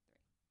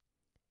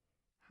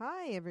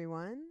Hi,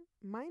 everyone.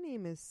 My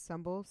name is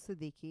Sumbul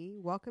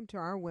Siddiqui. Welcome to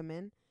our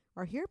Women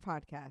Are Here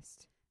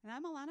podcast. And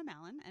I'm Alanna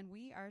Mallon, and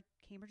we are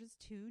Cambridge's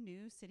 2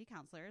 new city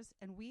councillors,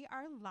 and we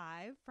are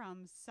live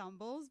from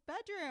Sumbul's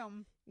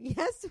bedroom.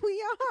 Yes,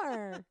 we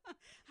are.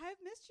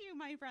 I've missed you,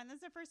 my friend. This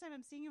is the first time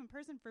I'm seeing you in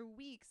person for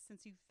weeks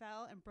since you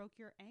fell and broke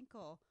your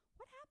ankle.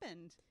 What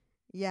happened?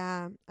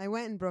 Yeah, I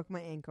went and broke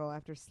my ankle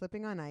after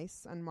slipping on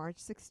ice on March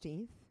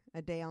 16th,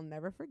 a day I'll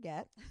never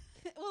forget.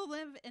 It will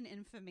live in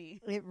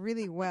infamy. It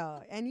really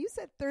will. And you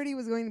said 30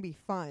 was going to be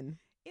fun.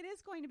 It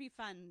is going to be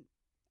fun,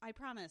 I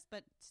promise,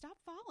 but stop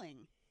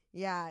falling.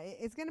 Yeah,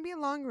 it's going to be a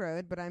long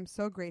road, but I'm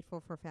so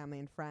grateful for family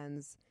and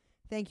friends.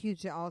 Thank you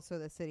to also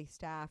the city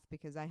staff,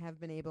 because I have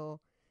been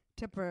able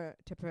to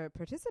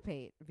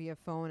participate via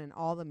phone in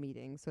all the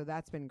meetings, so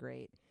that's been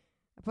great.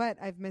 But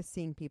I've missed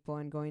seeing people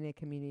and going to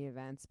community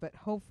events, but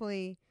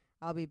hopefully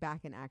I'll be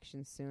back in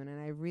action soon,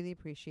 and I really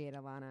appreciate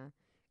Alanna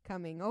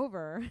coming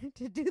over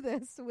to do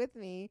this with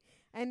me.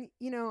 And,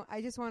 you know,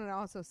 I just wanted to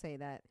also say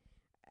that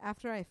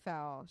after I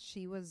fell,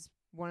 she was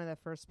one of the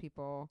first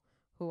people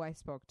who I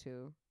spoke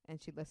to, and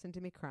she listened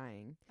to me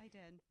crying. I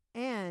did.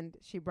 And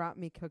she brought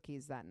me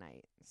cookies that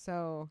night.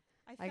 So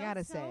I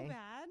gotta so say,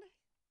 bad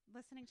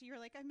listening to you. You're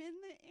like, I'm in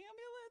the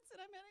ambulance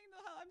and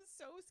I'm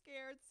so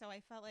scared. So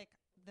I felt like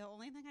the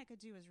only thing I could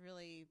do is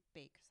really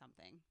bake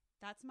something.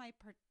 That's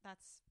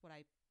what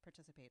I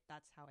participate.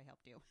 That's how I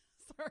helped you.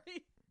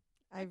 Sorry.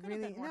 I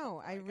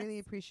really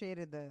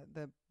appreciated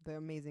the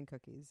amazing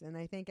cookies, and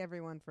I thank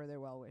everyone for their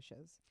well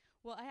wishes.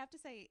 Well, I have to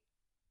say,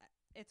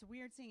 it's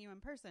weird seeing you in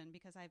person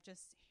because I've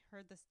just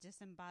heard this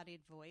disembodied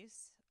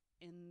voice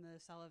in the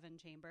Sullivan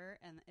chamber,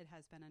 and it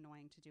has been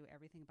annoying to do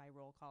everything by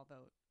roll call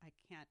vote.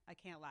 I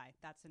can't lie.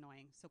 That's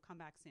annoying. So come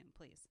back soon,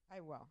 please. I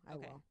will.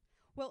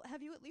 Well,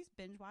 have you at least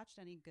binge watched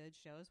any good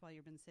shows while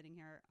you've been sitting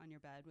here on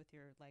your bed with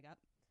your leg up?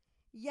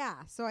 Yeah.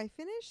 So I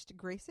finished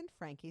Grace and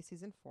Frankie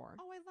season 4.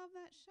 Oh, I love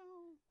that show.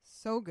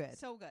 So good.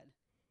 So good.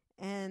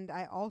 And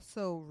I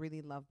also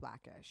really love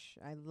Blackish.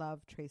 I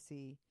love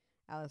Tracy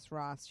Ellis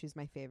Ross. She's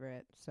my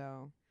favorite.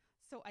 So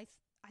I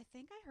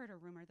think I heard a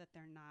rumor that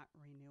they're not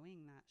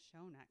renewing that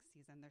show next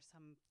season.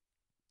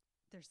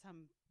 There's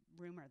some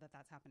rumor that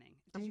that's happening.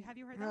 Have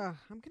you heard that?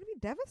 I'm going to be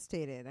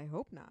devastated. I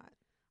hope not.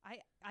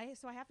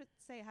 So I have to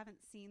say I haven't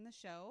seen the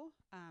show.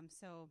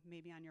 So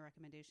maybe on your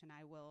recommendation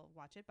I will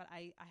watch it. But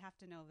I have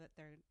to know that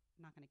they're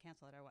not going to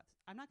cancel it or what.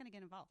 I'm not going to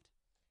get involved.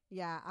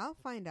 Yeah, I'll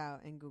find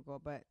out in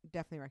Google, but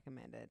definitely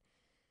recommend it.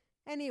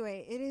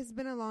 Anyway, it has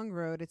been a long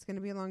road. It's going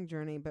to be a long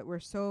journey, but we're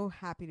so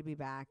happy to be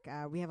back.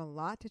 We have a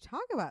lot to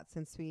talk about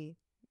since we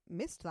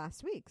missed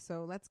last week,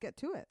 so let's get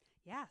to it.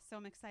 Yeah, so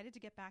I'm excited to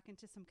get back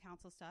into some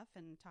council stuff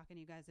and talking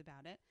to you guys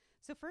about it.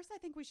 So first, I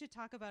think we should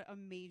talk about a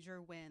major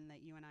win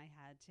that you and I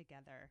had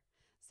together.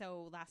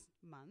 So last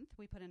month,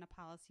 we put in a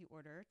policy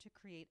order to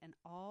create an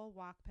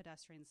all-walk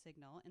pedestrian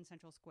signal in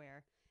Central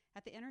Square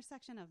at the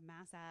intersection of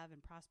Mass Ave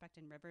and Prospect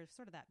and River,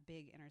 sort of that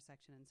big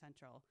intersection in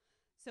Central.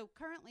 So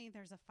currently,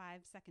 there's a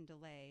 5-second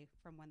delay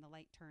from when the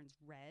light turns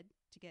red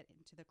to get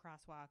into the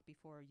crosswalk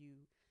before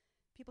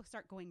people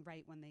start going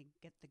right when they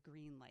get the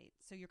green light.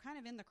 So you're kind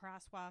of in the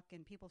crosswalk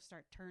and people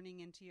start turning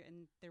into you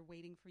and they're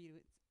waiting for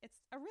you. It's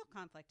a real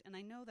conflict. And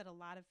I know that a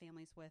lot of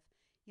families with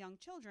young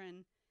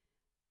children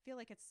feel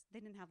like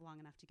they didn't have long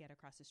enough to get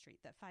across the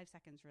street, that 5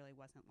 seconds really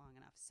wasn't long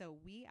enough. So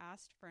we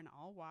asked for an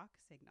all-walk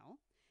signal.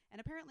 And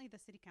apparently the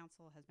city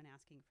council has been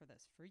asking for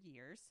this for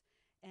years.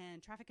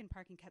 And traffic and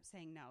parking kept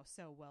saying no.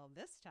 So,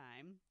 this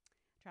time,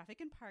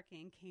 traffic and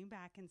parking came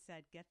back and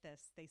said, get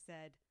this, they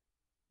said,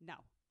 no.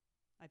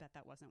 I bet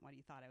that wasn't what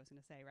you thought I was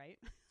going to say, right?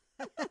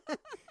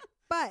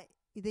 But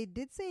they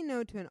did say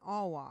no to an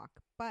all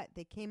walk, but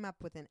they came up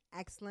with an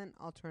excellent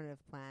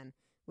alternative plan,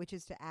 which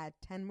is to add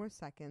 10 more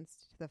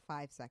seconds to the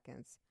 5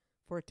 seconds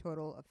for a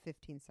total of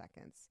 15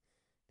 seconds.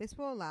 This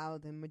will allow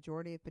the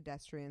majority of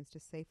pedestrians to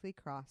safely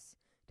cross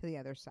to the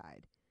other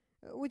side,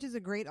 which is a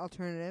great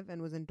alternative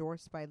and was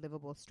endorsed by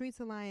Livable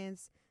Streets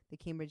Alliance, the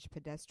Cambridge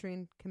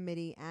Pedestrian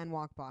Committee, and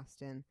Walk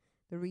Boston,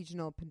 the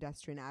regional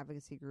pedestrian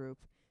advocacy group.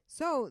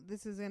 So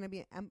this is going to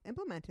be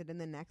implemented in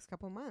the next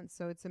couple months.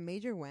 So it's a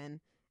major win,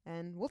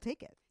 and we'll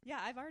take it. Yeah,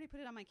 I've already put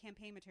it on my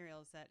campaign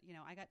materials that,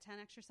 I got 10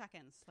 extra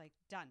seconds. Like,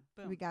 done.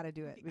 Boom. We got to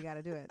do it. We got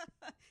to do it.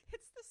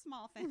 It's the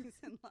small things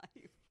in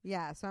life.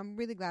 Yeah, so I'm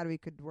really glad we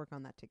could work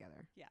on that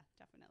together. Yeah,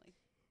 definitely.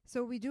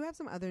 So we do have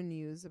some other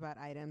news about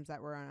items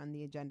that were on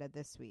the agenda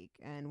this week.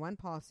 And one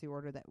policy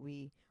order that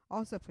we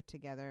also put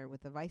together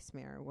with the vice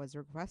mayor was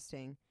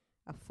requesting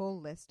a full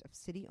list of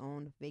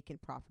city-owned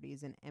vacant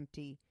properties and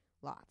empty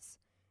lots.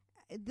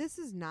 This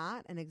is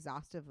not an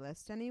exhaustive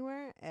list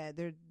anywhere.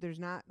 There's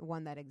not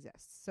one that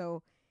exists.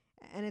 So,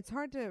 and it's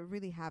hard to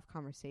really have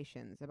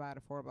conversations about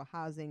affordable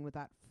housing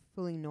without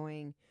fully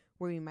knowing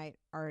where we might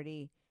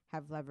already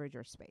have leverage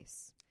or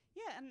space.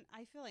 Yeah, and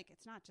I feel like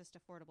it's not just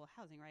affordable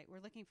housing, right?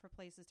 We're looking for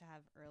places to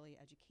have early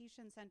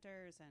education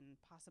centers and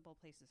possible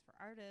places for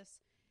artists.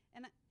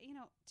 And,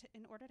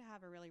 in order to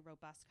have a really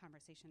robust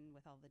conversation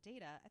with all the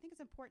data, I think it's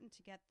important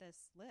to get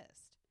this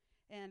list.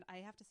 And I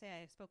have to say,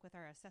 I spoke with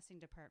our assessing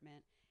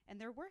department, And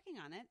they're working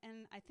on it.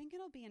 And I think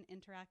it'll be an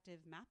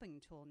interactive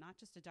mapping tool, not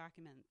just a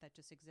document that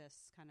just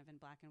exists kind of in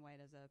black and white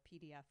as a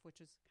PDF,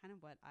 which is kind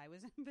of what I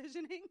was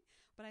envisioning.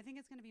 But I think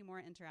it's going to be more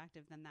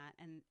interactive than that.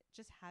 And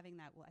just having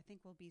that I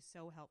think will be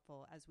so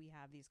helpful as we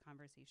have these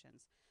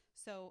conversations.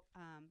 So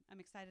I'm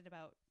excited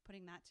about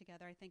putting that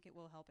together. I think it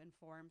will help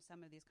inform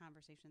some of these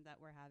conversations that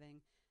we're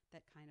having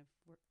that kind of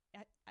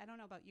I don't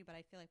know about you, but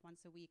I feel like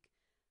once a week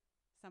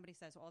somebody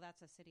says, well,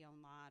 that's a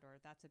city-owned lot, or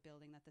that's a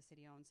building that the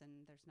city owns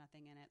and there's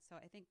nothing in it. So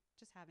I think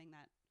just having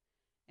that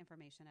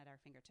information at our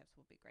fingertips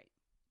will be great.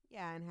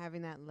 Yeah, and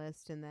having that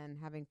list and then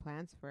having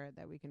plans for it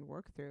that we can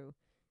work through.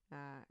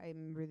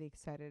 I'm really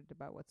excited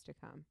about what's to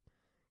come.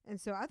 And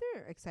so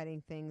other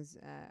exciting things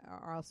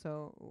are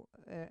also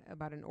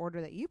about an order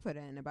that you put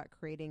in about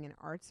creating an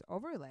arts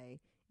overlay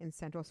in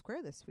Central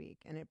Square this week.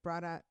 And it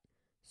brought out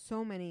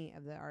so many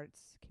of the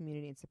arts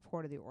community in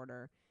support of the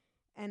order.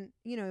 And,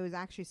 you know, it was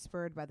actually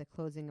spurred by the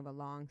closing of a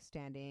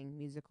long-standing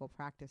musical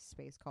practice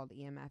space called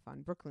EMF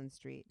on Brooklyn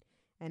Street.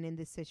 And in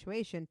this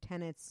situation,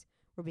 tenants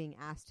were being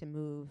asked to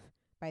move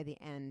by the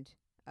end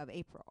of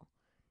April.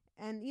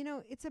 And, you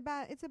know, it's a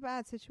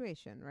bad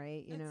situation,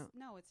 right?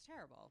 No, it's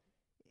terrible.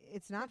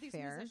 It's not for these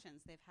fair.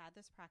 Musicians, they've had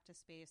this practice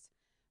space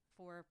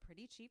for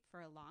pretty cheap for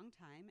a long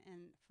time.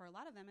 And for a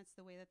lot of them, it's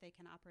the way that they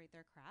can operate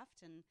their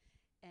craft and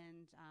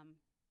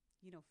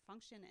you know,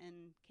 function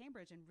in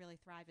Cambridge and really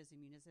thrive as a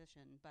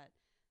musician. But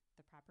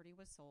the property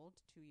was sold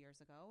 2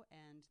 years ago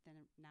and then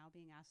now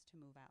being asked to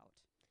move out.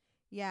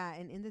 Yeah,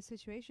 and in this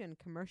situation,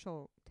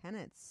 commercial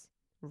tenants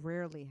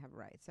rarely have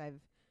rights.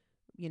 I've,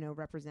 you know,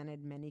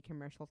 represented many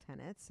commercial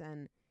tenants,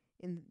 and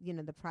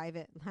the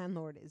private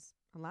landlord is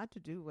allowed to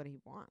do what he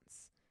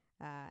wants.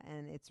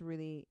 And it's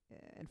really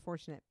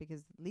unfortunate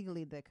because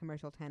legally the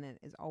commercial tenant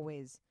is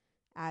always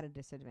at a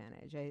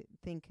disadvantage. I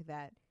think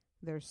that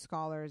there's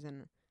scholars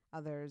and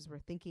others were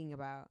thinking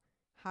about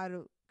how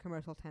do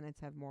commercial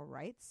tenants have more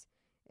rights.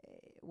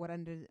 What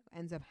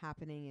ends up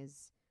happening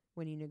is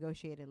when you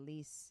negotiate a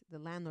lease, the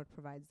landlord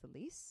provides the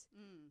lease,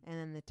 and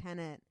then the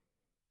tenant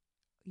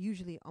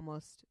usually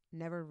almost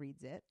never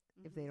reads it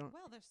if they don't.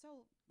 Well, they're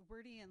so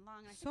wordy and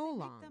long. I So think they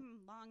long. make them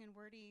long and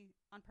wordy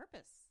on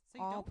purpose. So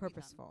you All don't read them.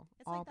 purposeful.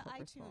 It's all like the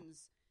purposeful.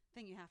 iTunes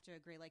thing you have to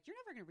agree. Like, you're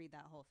never going to read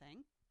that whole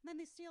thing. And then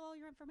they steal all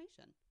your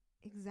information.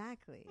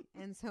 Exactly.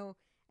 And so,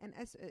 and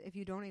if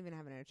you don't even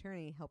have an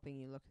attorney helping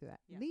you look through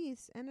that Yeah.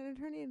 lease, and an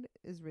attorney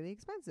is really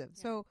expensive.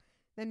 Yeah. So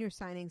then you're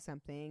signing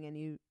something and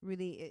you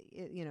really,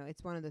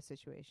 it's one of those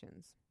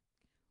situations.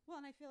 Well,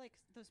 and I feel like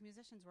those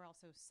musicians were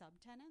also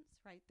subtenants,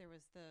 right? There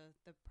was the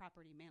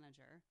property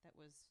manager that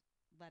was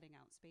letting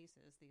out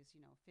spaces, these,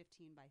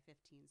 15 by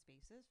 15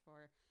 spaces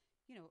for,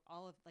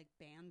 all of like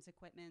bands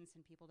equipments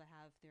and people to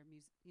have their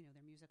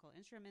their musical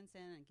instruments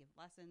in and give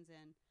lessons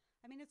in.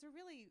 I mean, it's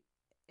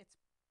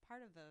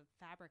part of the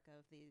fabric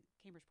of the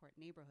Cambridgeport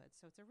neighborhood.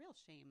 So it's a real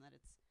shame that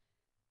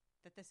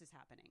this is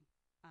happening.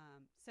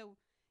 So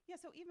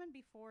even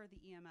before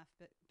the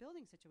EMF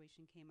building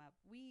situation came up,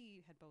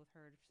 we had both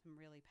heard some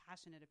really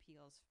passionate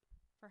appeals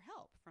for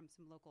help from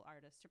some local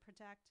artists to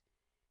protect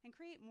and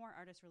create more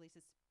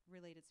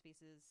artist-related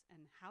spaces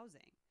and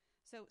housing.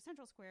 So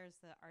Central Square is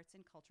the arts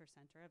and culture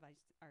center of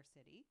our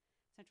city.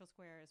 Central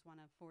Square is one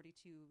of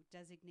 42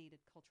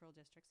 designated cultural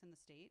districts in the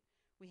state.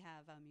 We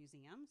have a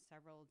museum,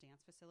 several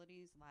dance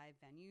facilities, live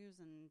venues,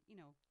 and,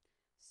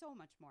 so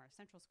much more.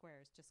 Central Square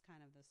is just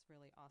kind of this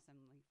really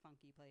awesomely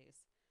funky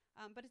place.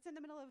 But it's in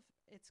the middle of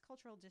its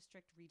cultural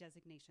district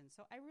redesignation.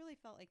 So I really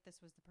felt like this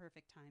was the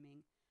perfect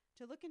timing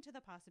to look into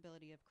the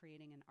possibility of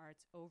creating an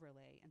arts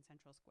overlay in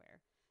Central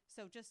Square.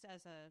 So just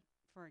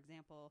for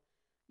example,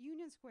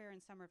 Union Square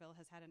in Somerville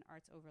has had an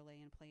arts overlay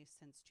in place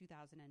since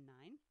 2009.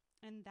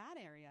 And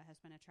that area has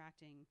been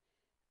attracting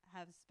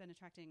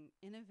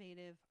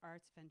innovative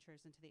arts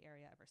ventures into the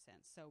area ever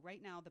since. So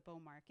right now, the Bow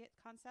Market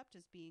concept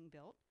is being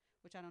built,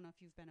 which I don't know if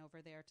you've been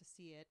over there to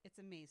see it.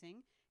 It's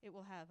amazing. It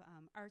will have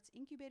arts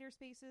incubator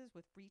spaces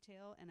with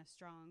retail and a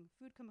strong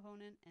food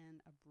component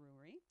and a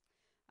brewery.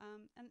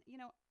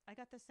 I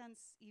got the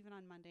sense even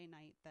on Monday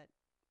night that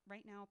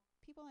right now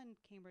people in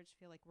Cambridge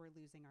feel like we're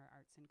losing our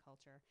arts and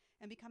culture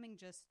and becoming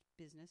just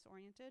business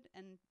oriented.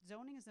 And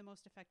zoning is the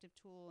most effective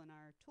tool in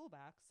our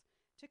toolbox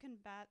to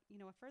combat,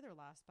 a further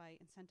loss by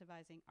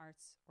incentivizing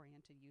arts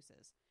oriented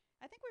uses.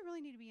 I think we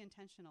really need to be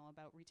intentional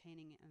about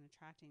retaining and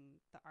attracting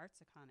the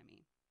arts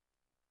economy.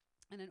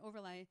 And an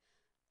overlay.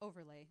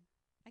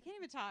 I can't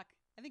even talk.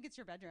 I think it's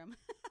your bedroom.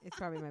 It's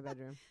probably my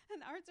bedroom.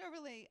 An arts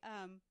overlay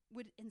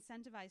would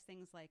incentivize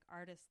things like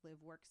artist live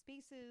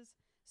workspaces,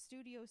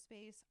 studio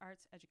space,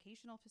 arts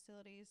educational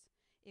facilities.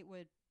 It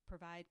would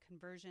provide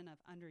conversion of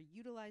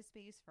underutilized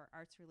space for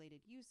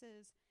arts-related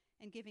uses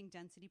and giving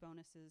density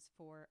bonuses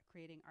for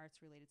creating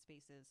arts-related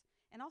spaces,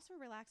 and also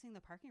relaxing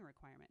the parking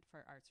requirement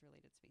for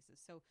arts-related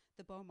spaces. So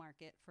the Bow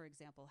Market, for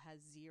example, has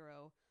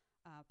zero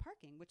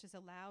parking, which is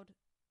allowed.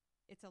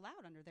 It's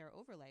allowed under their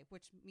overlay,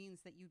 which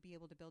means that you'd be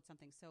able to build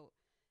something. So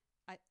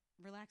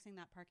relaxing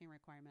that parking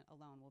requirement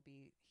alone will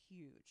be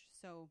huge.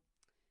 So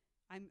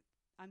I'm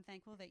I'm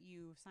thankful that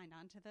you signed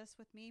on to this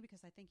with me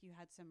because I think you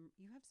have some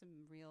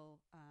real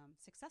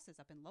successes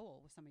up in Lowell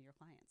with some of your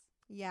clients.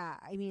 Yeah,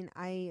 I mean,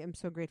 I am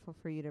so grateful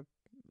for you to,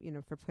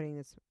 for putting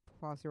this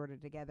policy order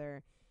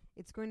together.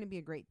 It's going to be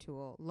a great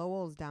tool.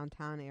 Lowell's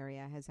downtown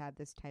area has had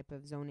this type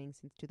of zoning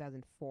since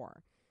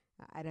 2004.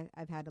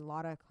 I've had a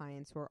lot of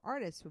clients who are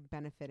artists who've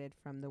benefited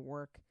from the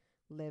work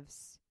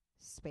lives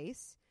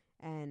space.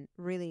 And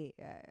really,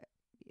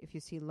 if you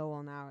see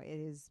Lowell now, it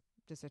is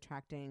just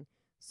attracting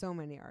so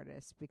many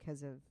artists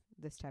because of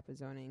this type of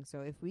zoning.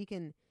 So if we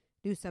can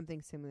do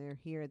something similar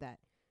here, that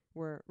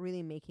we're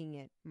really making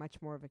it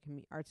much more of a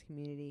arts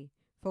community,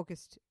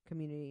 focused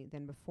community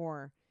than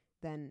before,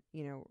 then,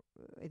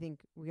 I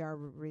think we are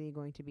really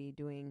going to be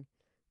doing,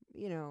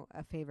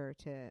 a favor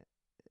to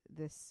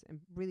this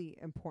really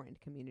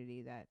important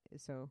community that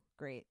is so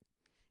great.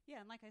 Yeah,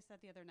 and like I said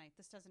the other night,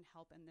 this doesn't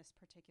help in this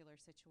particular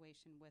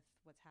situation with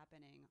what's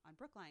happening on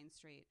Brookline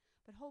Street,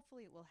 but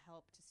hopefully it will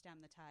help to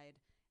stem the tide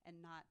and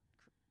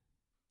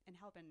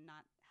help in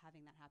not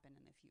having that happen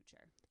in the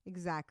future.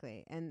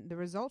 Exactly. And the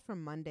result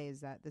from Monday is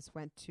that this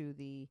went to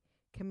the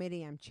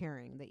committee I'm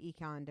chairing, the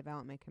Econ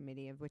Development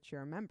Committee, of which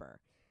you're a member.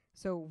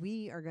 So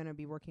we are going to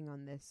be working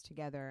on this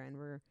together, and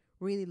we're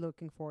really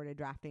looking forward to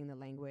drafting the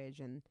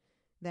language and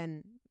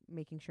then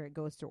making sure it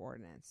goes to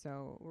ordinance.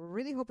 So we're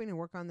really hoping to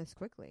work on this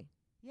quickly.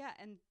 Yeah,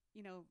 and,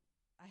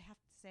 I have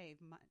to say,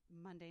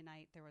 Monday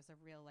night, there was a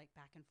real,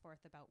 back and forth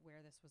about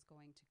where this was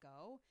going to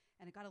go,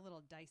 and it got a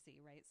little dicey,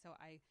 right? So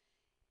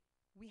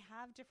we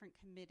have different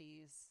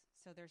committees,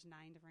 so there's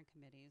 9 different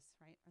committees,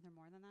 right? Are there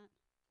more than that?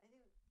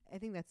 I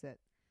think that's it.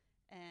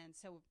 And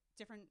so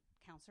different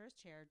councillors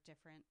chair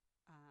different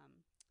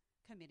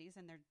committees,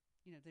 and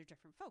they're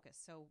different focus.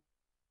 So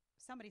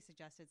somebody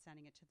suggested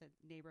sending it to the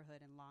neighborhood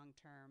and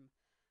long-term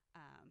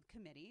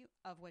committee,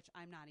 of which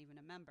I'm not even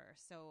a member.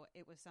 So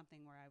it was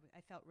something where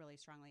I felt really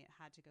strongly it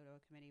had to go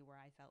to a committee where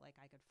I felt like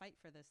I could fight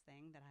for this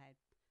thing that I had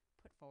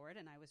put forward.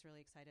 And I was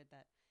really excited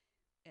that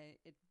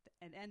it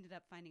ended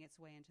up finding its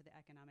way into the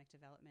Economic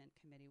Development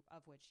Committee,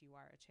 of which you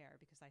are a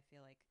chair, because I feel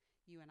like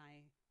you and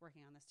I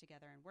working on this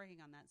together and working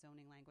on that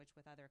zoning language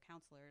with other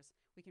councillors,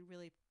 we can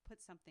really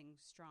put something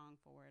strong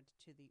forward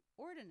to the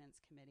Ordinance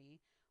Committee,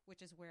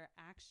 which is where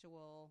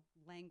actual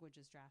language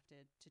is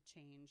drafted to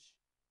change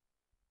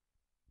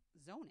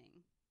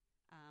zoning.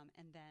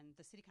 And then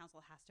the city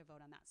council has to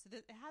vote on that. So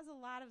it has a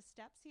lot of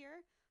steps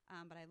here,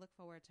 but I look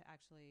forward to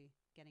actually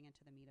getting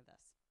into the meat of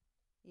this.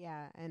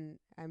 Yeah, and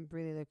I'm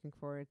really looking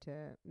forward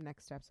to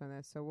next steps on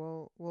this.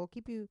 So we'll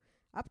keep you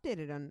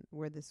updated on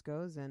where this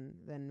goes, and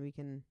then we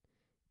can,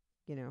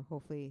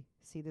 hopefully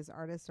see this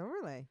artist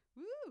overlay.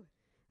 Woo!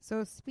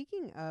 So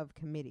speaking of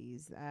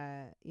committees,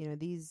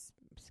 these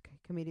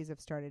committees have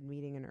started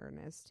meeting in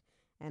earnest,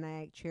 and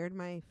I chaired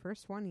my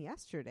first one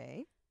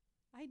yesterday.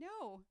 I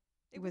know.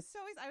 I was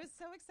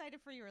so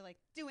excited for you. You were like,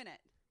 doing it.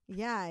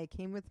 Yeah, I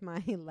came with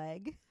my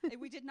leg.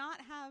 We did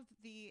not have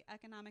the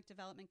Economic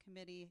Development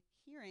Committee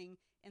hearing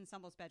in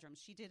Sumbul's bedroom.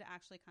 She did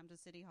actually come to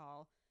City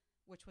Hall,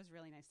 which was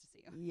really nice to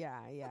see you.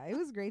 Yeah. It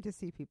was great to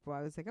see people.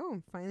 I was like, oh,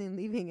 I'm finally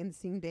leaving and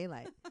seeing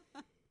daylight.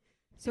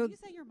 So did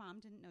you say your mom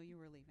didn't know you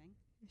were leaving?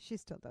 She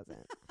still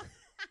doesn't.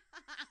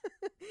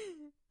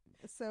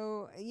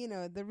 So,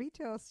 the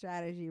retail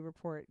strategy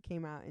report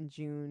came out in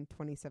June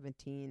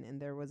 2017,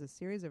 and there was a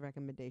series of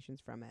recommendations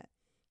from it.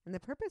 And the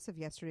purpose of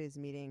yesterday's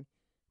meeting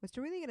was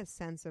to really get a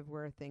sense of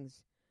where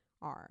things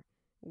are,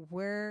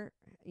 where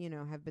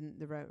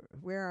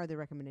where are the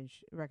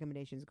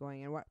recommendations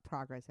going, and what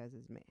progress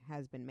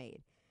has been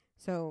made.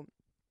 So,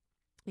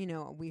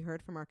 we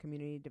heard from our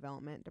community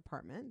development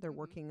department. They're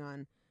working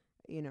on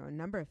a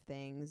number of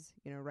things.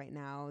 Right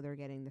now they're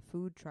getting the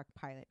food truck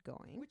pilot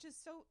going, which is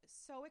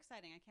so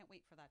exciting. I can't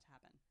wait for that to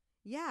happen.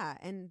 Yeah,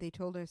 and they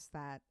told us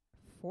that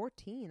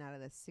 14 out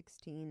of the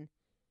 16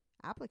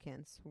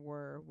 applicants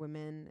were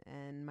women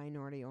and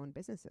minority-owned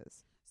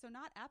businesses. So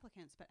not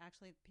applicants, but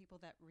actually people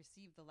that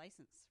received the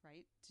license,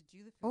 right, to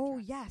do the food truck. Oh,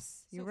 trucks.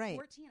 yes, you're right.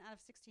 14 out of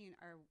 16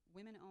 are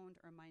women-owned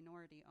or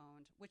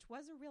minority-owned, which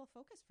was a real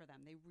focus for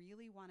them. They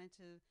really wanted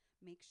to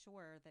make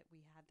sure that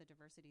we had the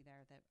diversity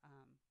there that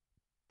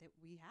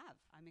we have.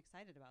 I'm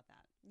excited about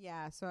that.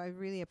 Yeah, so I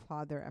really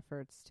applaud their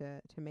efforts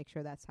to make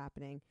sure that's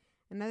happening.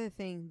 Another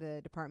thing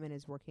the department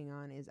is working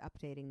on is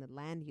updating the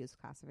land use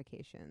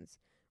classifications,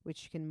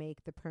 which can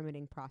make the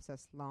permitting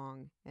process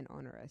long and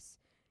onerous.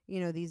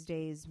 These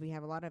days we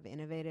have a lot of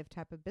innovative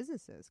type of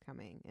businesses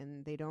coming,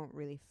 and they don't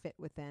really fit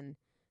within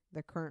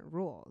the current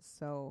rules.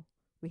 So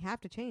we have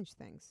to change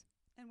things.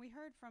 And we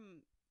heard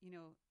from,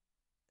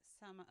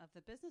 some of the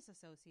business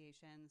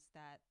associations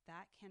that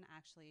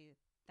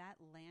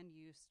land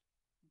use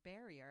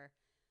barrier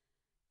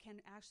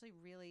can actually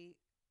really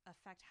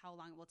affect how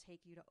long it will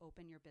take you to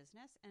open your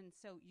business. And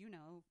so,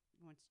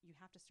 once you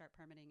have to start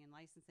permitting and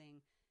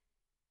licensing,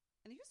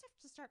 and you just have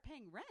to start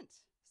paying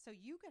rent. So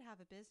you could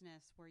have a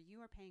business where you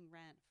are paying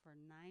rent for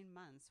 9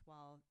 months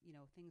while,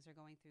 things are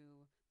going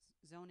through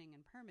zoning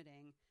and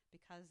permitting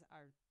because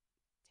our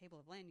table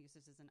of land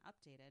uses isn't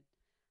updated.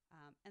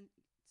 And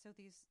so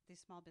these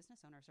small business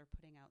owners are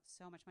putting out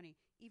so much money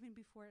even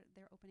before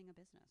they're opening a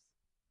business.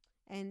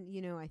 And,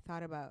 you know, I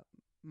thought about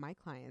my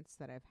clients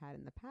that I've had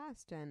in the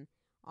past, and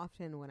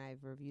often when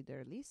I've reviewed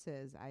their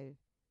leases, I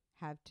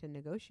have to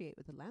negotiate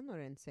with the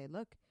landlord and say,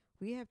 look,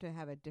 we have to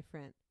have a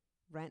different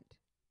rent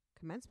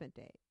commencement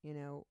date. You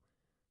know,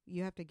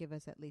 you have to give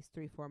us at least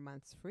 3-4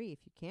 months free if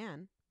you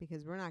can,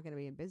 because we're not going to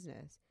be in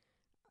business.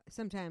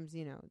 Sometimes,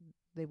 you know,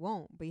 they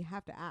won't, but you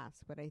have to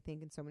ask. But I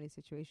think in so many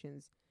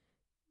situations,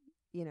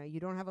 you know, you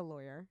don't have a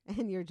lawyer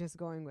and you're just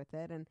going with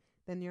it. And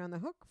then you're on the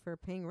hook for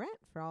paying rent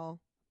for all,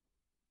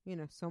 you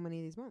know, so many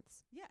of these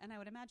months. Yeah. And I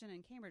would imagine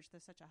in Cambridge,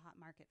 there's such a hot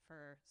market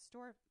for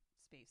store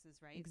spaces,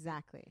 right?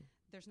 Exactly.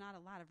 There's not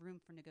a lot of room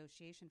for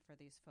negotiation for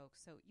these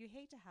folks. So you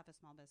hate to have a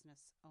small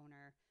business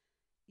owner,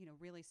 you know,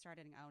 really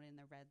starting out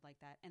in the red like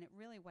that. And it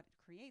really, what it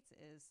creates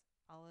is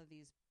all of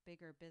these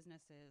bigger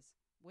businesses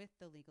with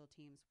the legal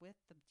teams, with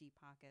the deep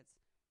pockets,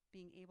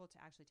 being able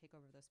to actually take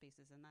over those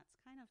spaces. And that's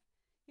kind of,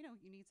 you know,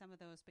 you need some of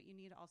those, but you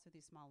need also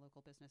these small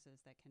local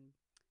businesses that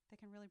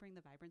can really bring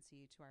the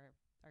vibrancy to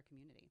our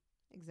community.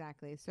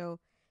 Exactly. So,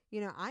 you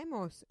know, I'm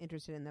most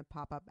interested in the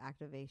pop-up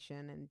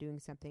activation and doing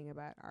something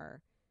about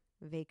our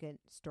vacant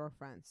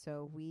storefronts.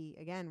 So we,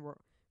 again,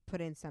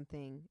 put in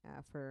something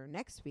for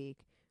next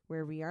week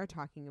where we are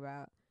talking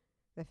about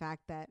the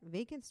fact that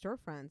vacant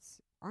storefronts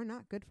are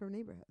not good for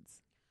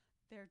neighborhoods.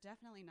 They're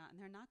definitely not.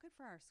 And they're not good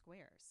for our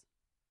squares.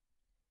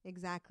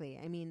 Exactly.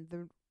 I mean,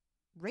 the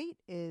rate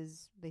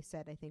is, they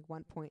said, I think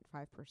 1.5%.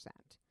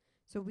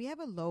 So we have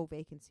a low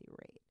vacancy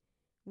rate.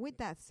 With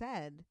that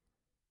said,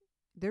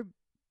 the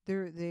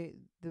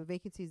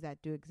vacancies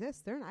that do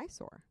exist, they're an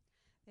eyesore.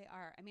 They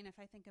are. I mean, if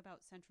I think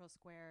about Central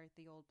Square,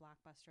 the old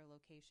Blockbuster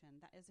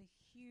location, that is a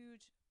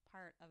huge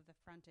part of the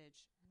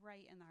frontage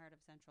right in the heart of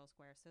Central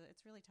Square. So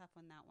it's really tough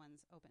when that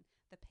one's open.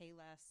 The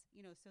Payless,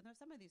 you know, so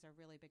some of these are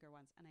really bigger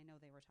ones. And I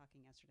know they were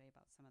talking yesterday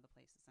about some of the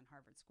places in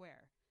Harvard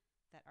Square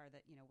that are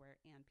you know,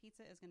 where Ann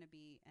Pizza is going to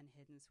be and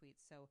Hidden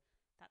Sweets. So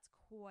that's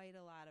quite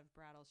a lot of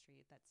Brattle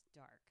Street that's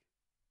dark.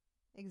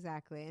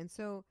 Exactly. And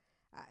so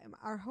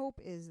our hope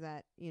is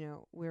that, you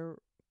know,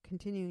 we're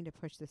continuing to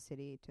push the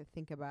city to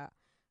think about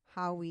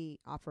how we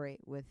operate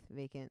with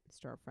vacant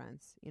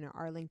storefronts. You know,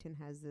 Arlington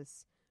has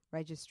this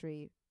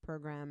registry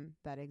program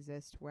that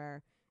exists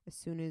where as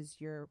soon as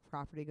your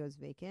property goes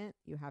vacant,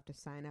 you have to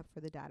sign up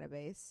for the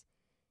database.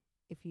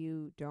 If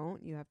you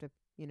don't, you have to,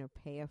 you know,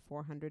 pay a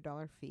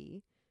 $400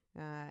 fee.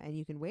 And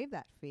you can waive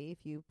that fee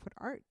if you put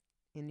art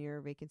in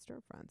your vacant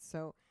storefronts.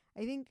 So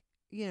I think,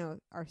 you know,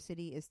 our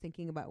city is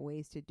thinking about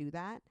ways to do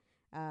that.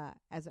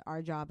 As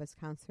our job as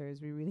councillors,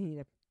 we really need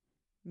to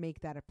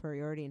make that a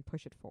priority and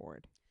push it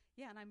forward.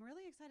 Yeah, and I'm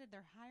really excited.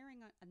 They're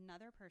hiring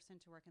another person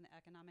to work in the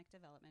economic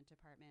development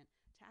department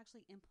to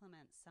actually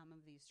implement some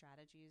of these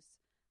strategies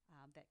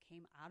that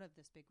came out of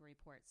this big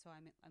report. So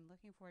I'm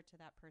looking forward to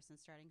that person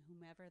starting,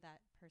 whomever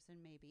that person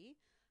may be,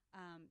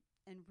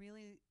 and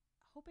really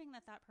hoping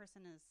that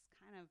person is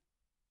kind of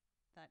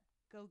that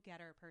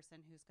go-getter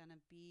person who's going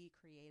to be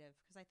creative.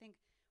 Because I think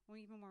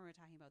even when we were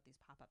talking about these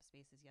pop-up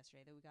spaces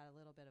yesterday, that we got a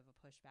little bit of a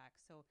pushback.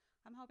 So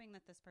I'm hoping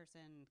that this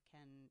person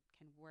can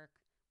work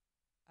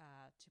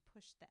to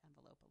push the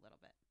envelope a little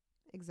bit.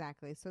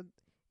 Exactly. So,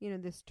 you know,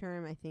 this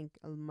term, I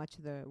think much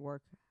of the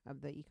work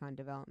of the econ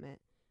development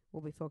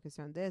will be focused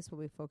on this, will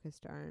be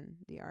focused on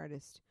the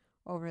artist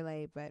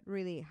overlay, but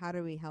really how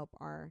do we help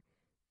our,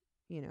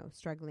 you know,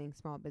 struggling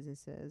small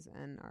businesses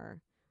and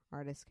our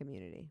artist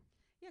community?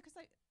 Yeah, because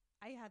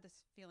I had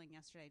this feeling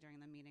yesterday during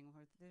the meeting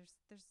where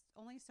there's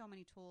only so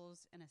many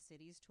tools in a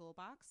city's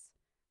toolbox,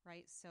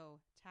 right? So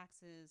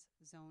taxes,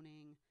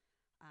 zoning,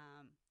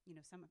 you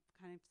know, some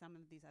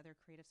of these other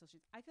creative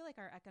solutions. I feel like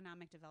our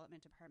economic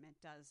development department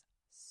does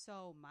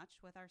so much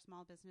with our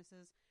small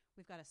businesses.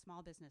 We've got a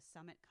small business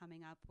summit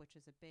coming up, which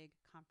is a big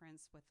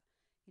conference with,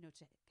 you know,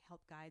 to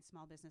help guide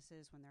small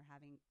businesses when they're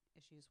having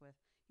issues with,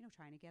 you know,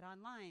 trying to get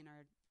online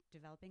or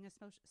developing a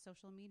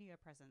social media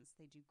presence.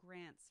 They do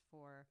grants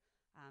for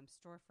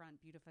storefront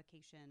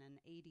beautification and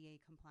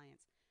ADA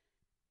compliance.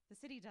 The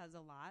city does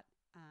a lot,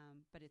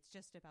 but it's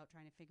just about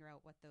trying to figure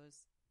out what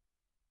those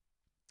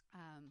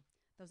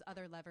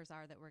other levers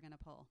are that we're going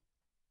to pull.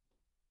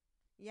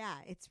 Yeah,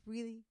 it's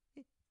really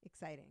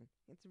exciting.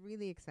 It's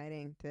really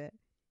exciting to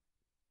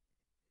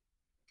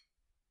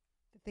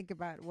think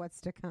about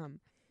what's to come.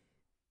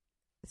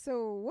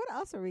 So what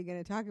else are we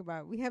going to talk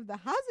about? We have the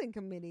housing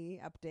committee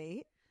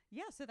update.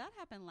 Yeah, so that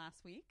happened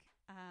last week,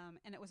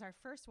 and it was our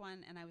first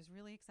one, and I was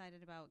really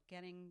excited about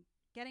getting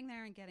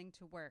there and getting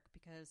to work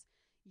because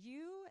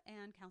you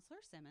and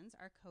Councillor Simmons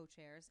are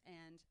co-chairs,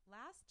 and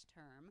last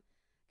term,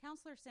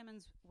 Councillor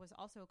Simmons was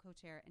also a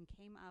co-chair and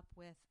came up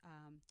with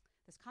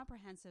this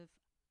comprehensive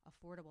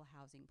affordable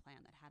housing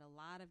plan that had a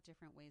lot of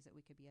different ways that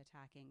we could be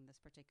attacking this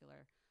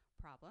particular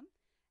problem.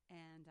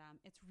 And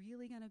it's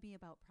really going to be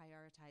about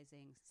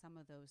prioritizing some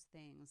of those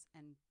things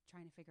and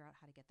trying to figure out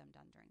how to get them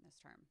done during this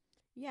term.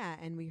 Yeah,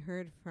 and we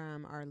heard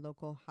from our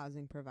local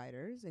housing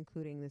providers,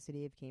 including the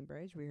City of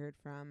Cambridge. We heard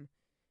from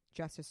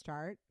Just a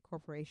Start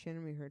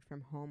Corporation. We heard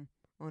from Home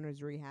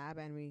Owners Rehab,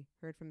 and we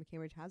heard from the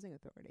Cambridge Housing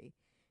Authority.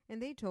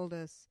 And they told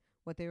us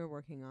what they were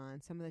working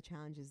on, some of the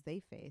challenges they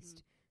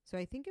faced. So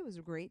I think it was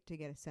great to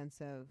get a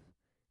sense of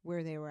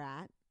where they were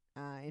at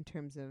in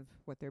terms of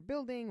what they're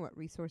building, what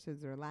resources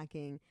they're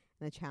lacking,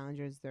 and the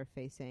challenges they're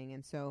facing.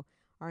 And so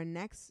our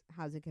next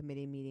Housing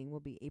Committee meeting will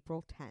be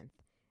April 10th.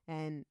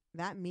 And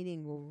that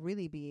meeting will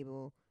really be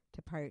able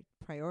to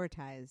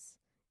prioritize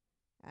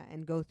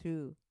and go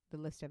through the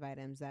list of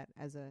items that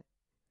as a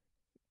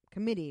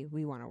committee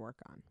we want to work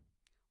on.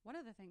 One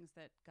of the things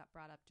that got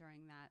brought up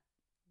during that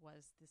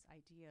was this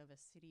idea of a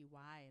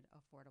citywide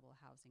affordable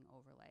housing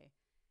overlay.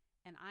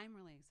 And I'm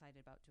really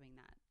excited about doing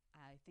that.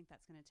 I think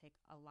that's going to take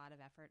a lot of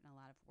effort and a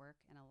lot of work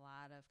and a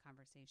lot of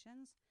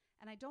conversations.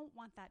 And I don't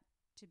want that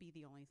to be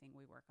the only thing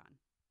we work on.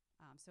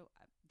 So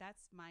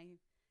that's my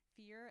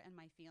fear and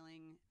my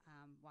feeling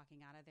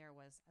walking out of there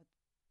was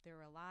there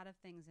are a lot of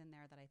things in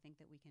there that I think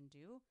that we can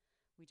do.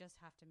 We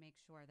just have to make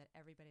sure that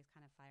everybody's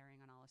kind of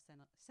firing on all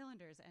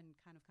cylinders and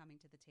kind of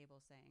coming to the table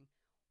saying,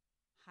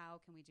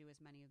 how can we do as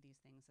many of these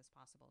things as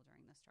possible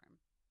during this term?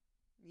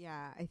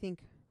 Yeah, I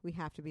think we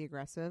have to be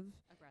aggressive.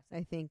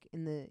 I think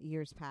in the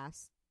years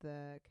past,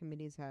 the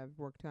committees have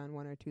worked on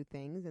one or two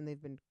things, and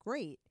they've been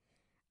great.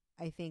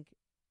 I think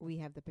we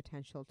have the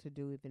potential to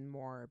do even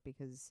more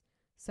because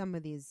some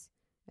of these,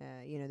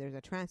 there's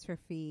a transfer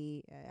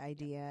fee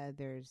idea. Yep.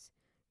 There's,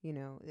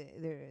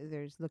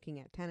 there's looking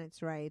at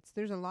tenants' rights.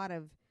 There's a lot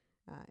of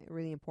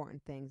really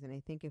important things, and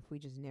I think if we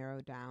just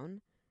narrow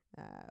down,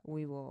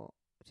 we will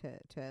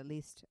to at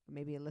least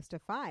maybe a list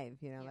of 5.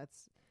 Yep.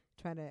 Let's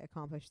try to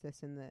accomplish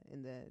this in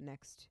the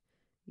next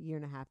year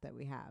and a half that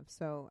we have.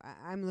 So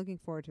I'm looking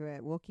forward to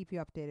it. We'll keep you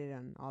updated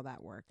on all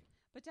that work.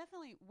 But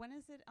definitely, when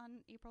is it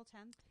on April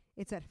 10th?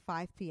 It's at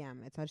 5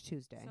 p.m. It's on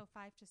Tuesday. So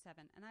 5 to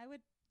 7. And I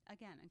would,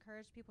 again,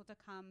 encourage people to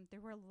come.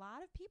 There were a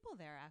lot of people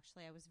there,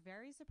 actually. I was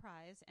very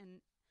surprised and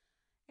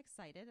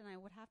excited. And I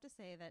would have to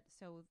say that,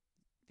 so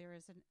there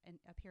is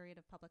a period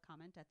of public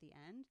comment at the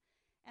end.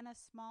 And a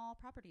small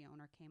property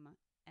owner came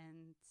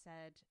and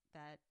said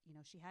that,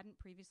 she hadn't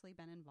previously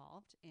been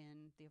involved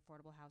in the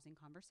affordable housing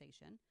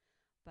conversation,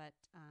 but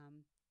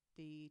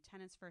the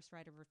tenant's first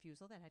right of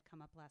refusal that had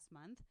come up last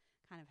month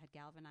kind of had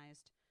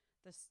galvanized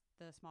the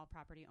small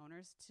property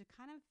owners to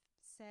kind of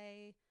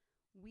say,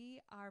 we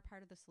are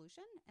part of the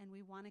solution and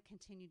we want to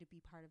continue to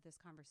be part of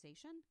this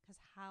conversation because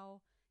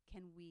how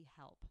can we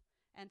help?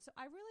 And so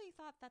I really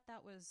thought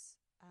that was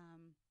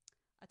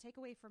a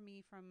takeaway for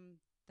me from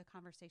the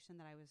conversation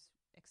that I was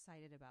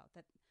excited about,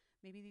 that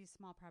maybe these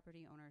small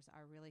property owners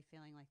are really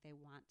feeling like they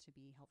want to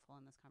be helpful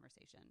in this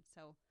conversation.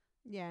 So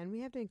yeah, and we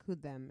have to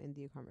include them in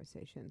the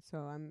conversation. So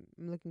I'm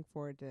looking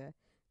forward to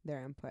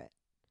their input.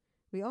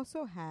 We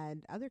also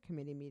had other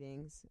committee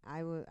meetings.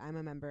 I'm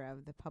a member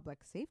of the Public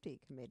Safety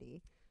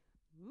Committee.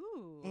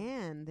 Ooh.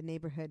 And the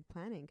Neighborhood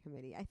Planning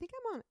Committee. I think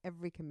I'm on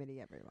every committee,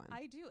 everyone.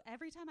 I do.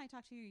 Every time I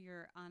talk to you,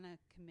 you're on a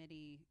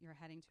committee, you're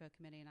heading to a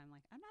committee, and I'm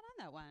like, I'm not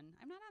on that one.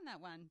 I'm not on that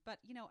one. But,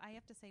 I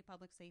have to say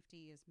public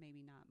safety is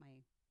maybe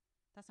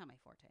that's not my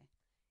forte.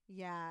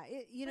 Yeah.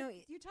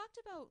 You talked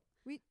about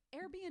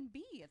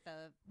Airbnb at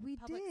the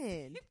Public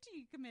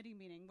Safety Committee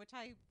meeting, which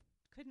I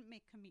couldn't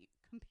make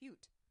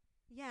compute.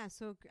 Yeah,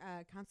 so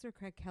Councillor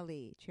Craig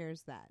Kelly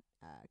chairs that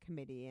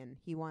committee, and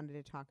he wanted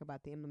to talk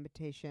about the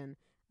implementation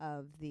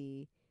of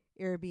the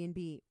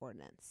Airbnb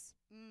ordinance.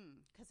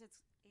 Because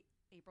it's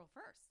April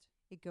 1st.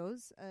 It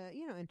goes,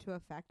 into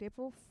effect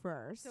April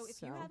 1st. So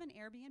if you have an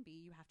Airbnb,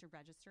 you have to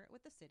register it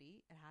with the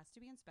city. It has to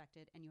be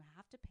inspected, and you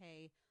have to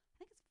pay, I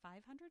think it's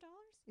 $500?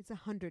 It's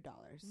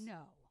 $100.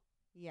 No.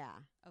 Yeah.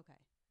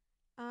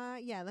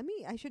 Okay. Yeah,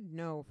 I should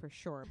know for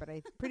sure, but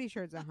I'm pretty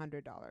sure it's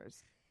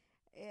 $100.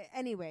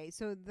 Anyway,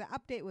 so the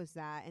update was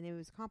that, and it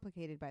was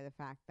complicated by the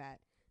fact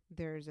that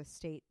there's a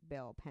state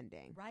bill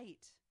pending.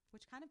 Right.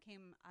 Which kind of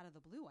came out of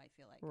the blue, I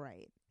feel like.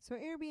 Right. So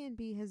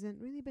Airbnb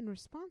hasn't really been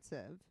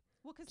responsive.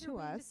 Well, because they're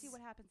waiting to see what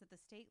happens at the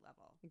state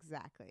level.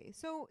 Exactly.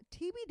 So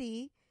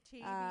TBD.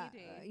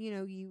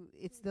 TBD.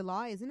 It's the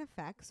law is in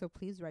effect, so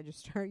please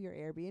register your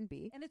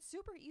Airbnb. And it's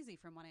super easy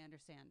from what I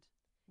understand.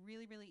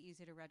 Really, really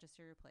easy to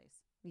register your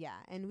place. Yeah,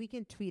 and we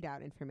can tweet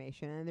out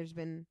information, and there's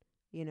been,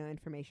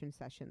 information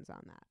sessions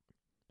on that.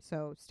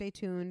 So stay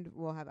tuned.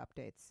 We'll have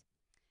updates.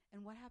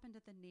 And what happened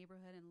at the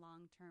Neighborhood and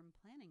Long-Term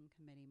Planning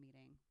Committee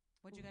meeting?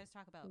 What did you guys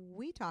talk about?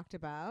 We talked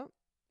about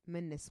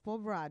municipal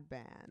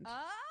broadband.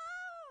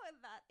 Oh,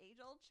 that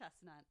age-old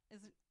chestnut.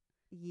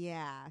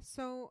 Yeah.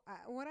 So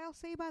what I'll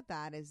say about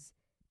that is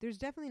there's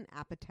definitely an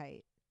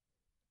appetite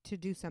to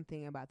do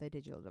something about the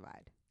digital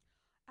divide.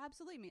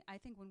 Absolutely. I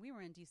think when we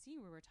were in D.C.,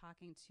 we were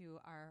talking to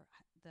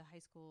the high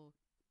school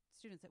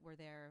students that were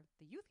there,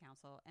 the youth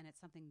council, and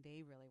it's something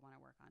they really want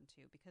to work on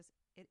too, because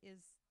they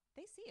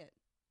see it.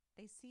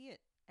 They see it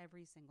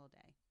every single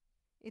day.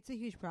 It's a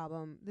huge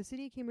problem. The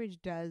city of Cambridge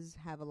does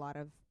have a lot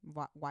of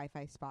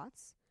Wi-Fi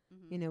spots.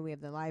 Mm-hmm. We have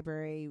the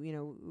library.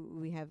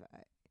 We have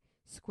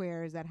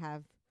squares that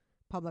have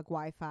public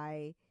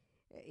Wi-Fi.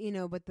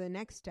 But the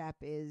next step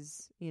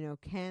is,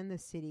 can the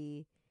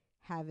city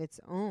have its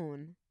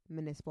own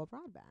municipal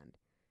broadband?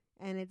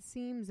 And it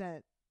seems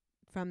that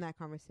from that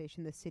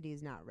conversation, the city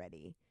is not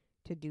ready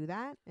to do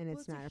that, and Well,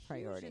 it's not a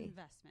priority. Huge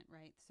investment,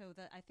 right? So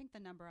I think the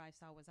number I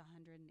saw was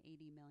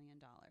 $180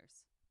 million.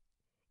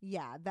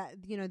 Yeah, that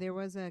there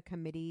was a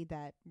committee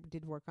that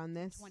did work on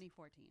this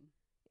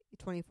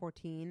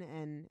 2014,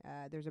 and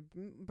there's a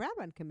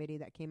broadband committee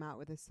that came out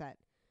with a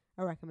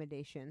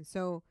recommendation.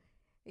 So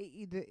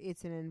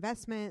it's an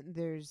investment.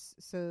 There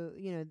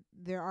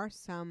are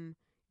some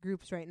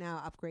groups right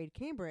now, Upgrade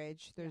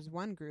Cambridge. There's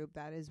one group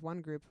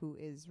who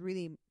is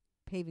really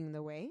paving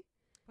the way,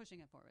 pushing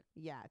it forward.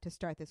 Yeah, to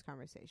start this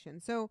conversation.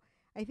 So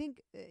I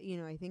think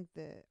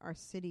our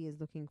city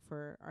is looking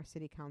for our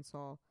city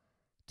council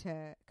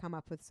to come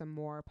up with some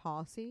more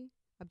policy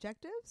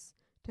objectives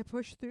to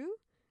push through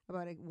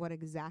about what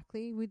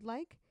exactly we'd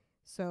like.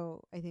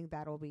 So I think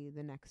that'll be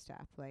the next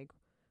step. Like,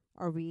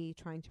 are we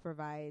trying to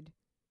provide,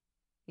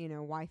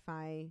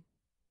 Wi-Fi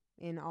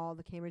in all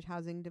the Cambridge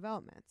housing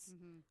developments?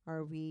 Mm-hmm.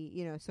 Are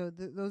we, so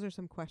those are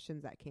some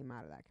questions that came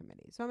out of that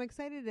committee. So I'm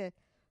excited to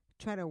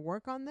try to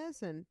work on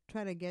this and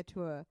try to get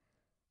to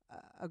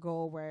a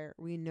goal where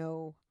we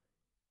know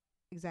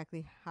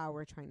exactly how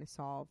we're trying to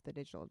solve the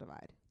digital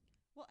divide.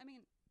 Well, I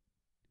mean,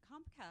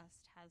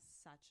 Comcast has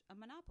such a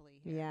monopoly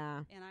here.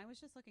 Yeah. And I was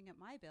just looking at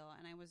my bill,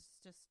 and I was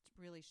just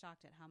really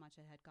shocked at how much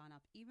it had gone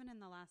up, even in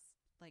the last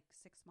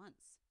 6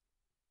 months.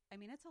 I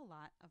mean, it's a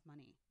lot of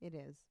money. It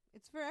is.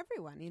 It's for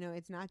everyone.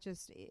 It's not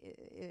just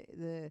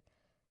the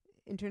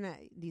internet.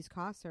 These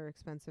costs are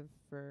expensive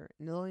for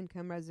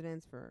low-income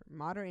residents, for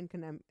moderate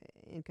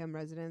income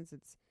residents.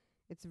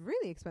 It's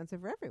really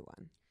expensive for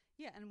everyone.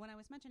 Yeah, and when I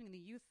was mentioning the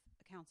youth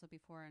council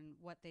before and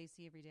what they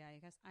see every day, I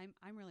guess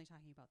I'm really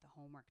talking about the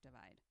homework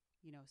divide.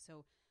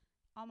 So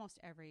almost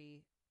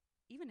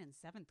even in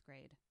 7th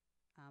grade,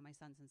 my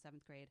son's in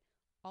 7th grade,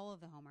 all of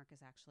the homework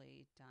is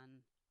actually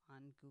done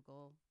on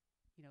Google.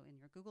 In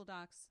your Google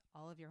Docs,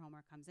 all of your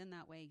homework comes in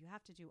that way. You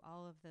have to do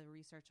all of the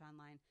research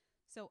online.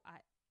 So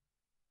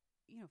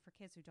for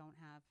kids who don't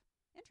have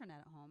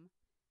internet at home,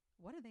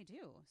 what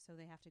do? So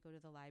they have to go to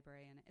the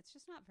library, and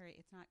it's not.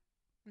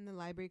 And the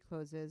library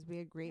closes. We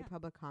had great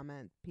public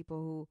comment. People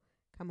who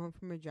come home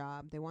from a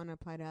job, they want to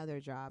apply to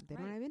other job. They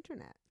don't have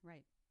internet.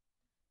 Right.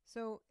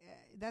 So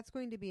that's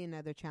going to be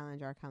another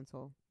challenge our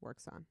council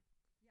works on.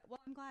 Yeah, well,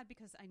 I'm glad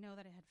because I know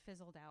that it had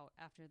fizzled out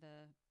after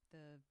the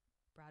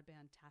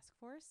broadband task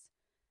force.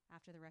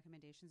 After the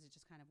recommendations, it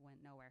just kind of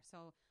went nowhere.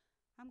 So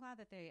I'm glad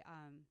that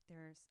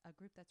there's a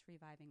group that's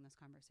reviving this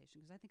conversation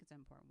because I think it's an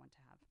important one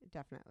to have.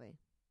 Definitely.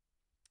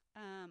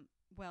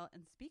 Well,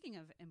 and speaking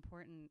of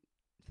important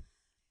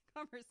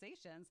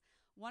conversations,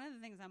 one of the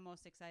things I'm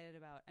most excited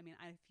about,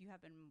 if you have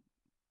been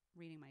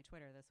reading my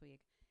Twitter this week,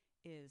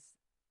 is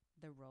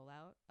the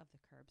rollout of the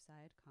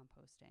curbside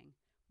composting.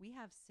 We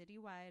have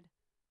citywide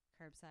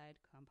curbside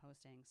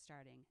composting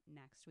starting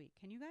next week.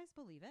 Can you guys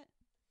believe it?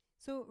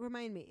 So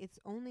remind me, it's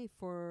only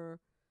for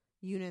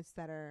units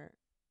that are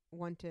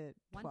 1 to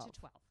 12. 1 to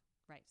 12.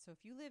 Right. So if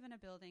you live in a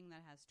building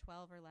that has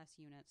 12 or less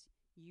units,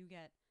 you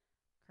get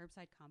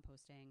curbside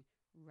composting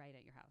right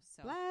at your house.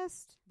 So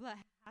blessed.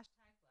 Hashtag blessed.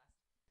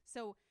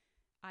 So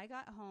I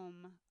got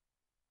home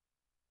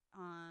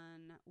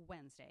on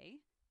Wednesday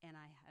and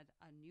I had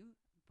a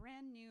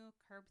brand new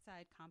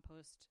curbside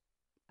compost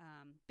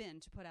bin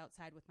to put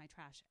outside with my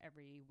trash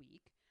every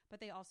week. But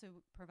they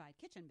also provide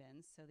kitchen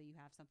bins so that you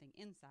have something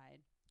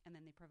inside. And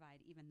then they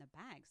provide even the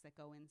bags that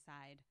go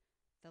inside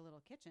the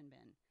little kitchen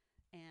bin.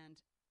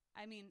 And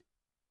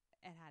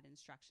it had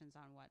instructions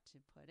on what to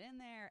put in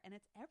there. And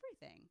it's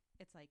everything.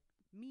 It's like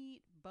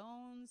meat,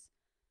 bones,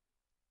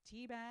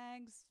 tea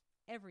bags,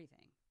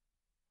 everything.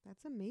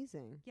 That's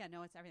amazing. Yeah,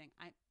 no, it's everything.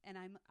 I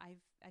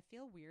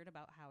feel weird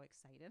about how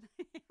excited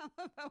I am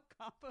about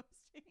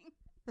composting.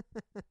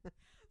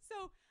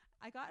 So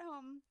I got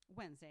home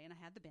Wednesday and I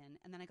had the bin,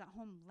 and then I got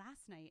home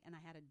last night and I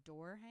had a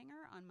door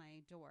hanger on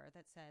my door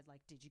that said,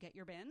 did you get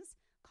your bins?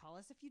 Call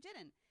us if you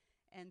didn't.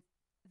 And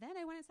then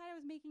I went inside, I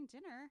was making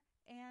dinner,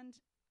 and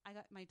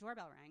my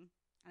doorbell rang,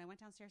 and I went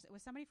downstairs. It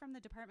was somebody from the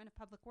Department of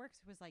Public Works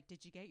who was like,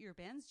 did you get your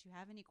bins? Do you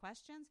have any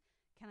questions?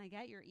 Can I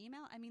get your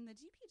email? The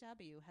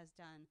DPW has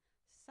done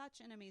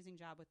such an amazing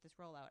job with this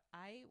rollout.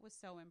 I was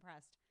so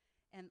impressed.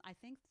 And I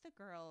think the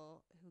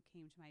girl who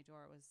came to my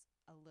door was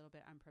a little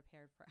bit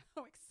unprepared for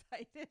how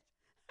excited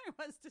I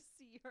was to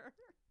see her.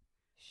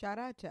 Shout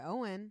out to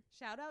Owen.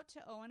 Shout out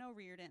to Owen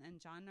O'Riordan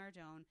and John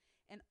Nardone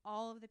and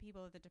all of the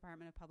people at the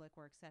Department of Public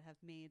Works that have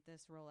made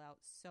this rollout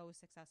so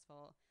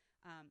successful.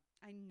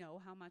 I know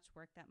how much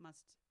work that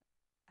must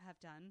have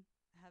done.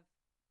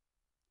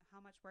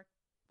 How much work,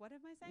 what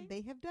am I saying?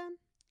 They have done?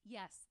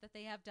 Yes, that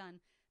they have done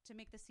to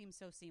make this seem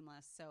so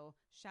seamless. So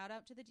shout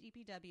out to the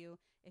DPW.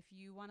 If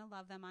you want to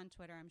love them on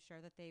Twitter, I'm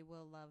sure that they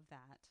will love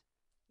that.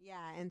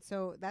 Yeah, and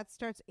so that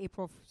starts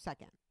April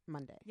 2nd,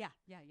 Monday. Yeah.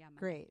 Monday.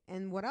 Great.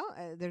 And what else?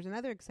 There's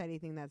another exciting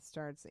thing that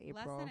starts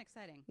April. Less than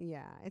exciting.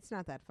 Yeah, it's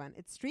not that fun.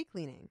 It's street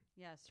cleaning.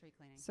 Yeah, street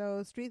cleaning.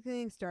 So street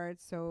cleaning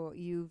starts, so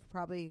you've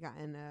probably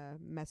gotten a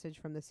message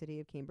from the city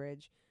of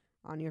Cambridge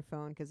on your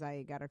phone, because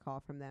I got a call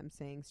from them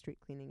saying street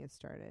cleaning has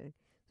started.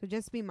 So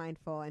just be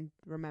mindful and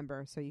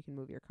remember so you can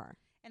move your car.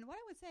 And what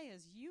I would say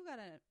is you got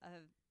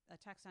a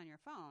text on your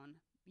phone.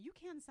 You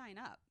can sign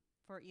up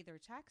for either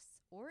texts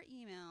or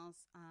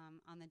emails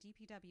on the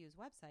DPW's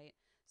website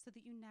so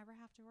that you never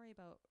have to worry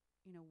about,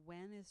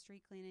 when is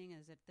street cleaning?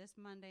 Is it this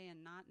Monday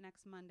and not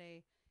next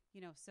Monday?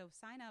 So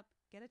sign up,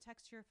 get a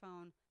text to your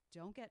phone,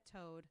 don't get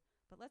towed,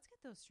 but let's get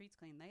those streets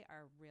clean. They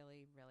are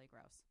really, really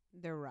gross.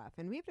 They're rough.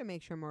 And we have to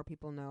make sure more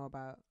people know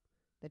about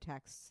the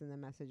texts and the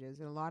messages.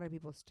 And a lot of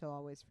people still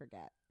always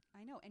forget.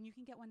 I know. And you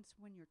can get ones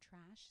when your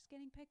trash is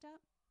getting picked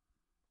up.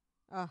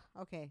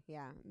 Oh, okay.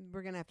 Yeah.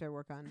 We're going to have to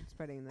work on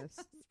spreading this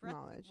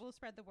knowledge. We'll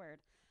spread the word.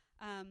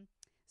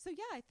 So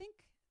yeah, I think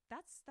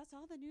that's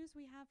all the news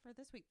we have for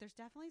this week. There's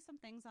definitely some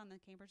things on the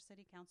Cambridge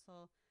City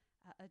Council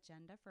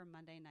agenda for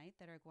Monday night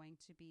that are going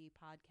to be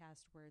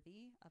podcast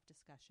worthy of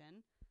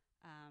discussion.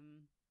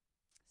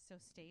 So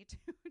stay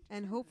tuned.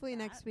 And hopefully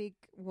next week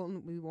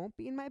we won't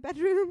be in my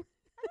bedroom.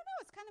 I don't know.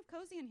 It's kind of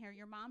cozy in here.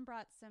 Your mom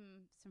brought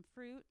some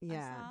fruit. Yeah,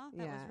 I saw.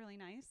 That was really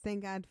nice.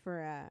 Thank God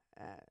for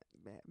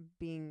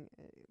being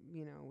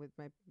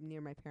with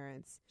near my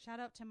parents. Shout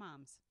out to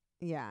moms.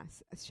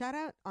 Yes. Shout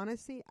out.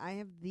 Honestly, I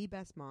have the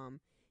best mom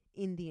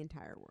in the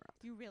entire world.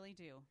 You really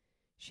do.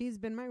 She's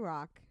been my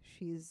rock.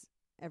 She's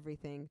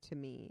everything to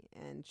me,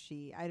 and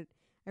I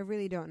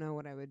really don't know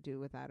what I would do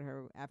without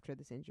her after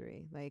this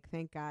injury. Like,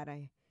 thank God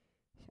I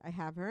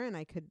have her, and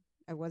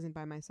I wasn't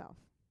by myself.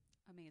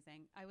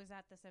 Amazing. I was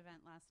at this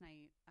event last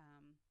night,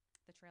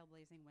 the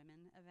Trailblazing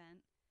Women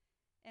event,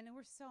 and there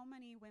were so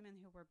many women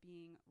who were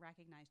being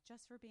recognized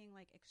just for being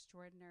like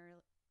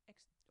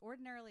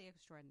ordinarily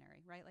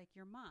extraordinary, right? Like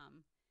your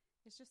mom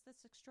is just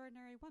this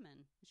extraordinary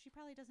woman. She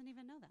probably doesn't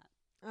even know that.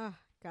 Oh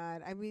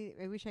God, I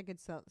wish I could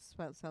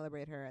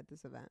celebrate her at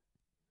this event.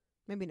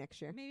 Maybe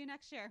next year.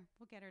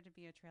 We'll get her to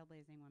be a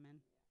trailblazing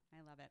woman.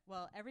 I love it.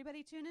 Well,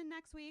 everybody tune in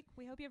next week.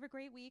 We hope you have a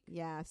great week.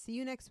 Yeah. See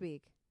you next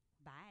week.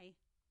 Bye.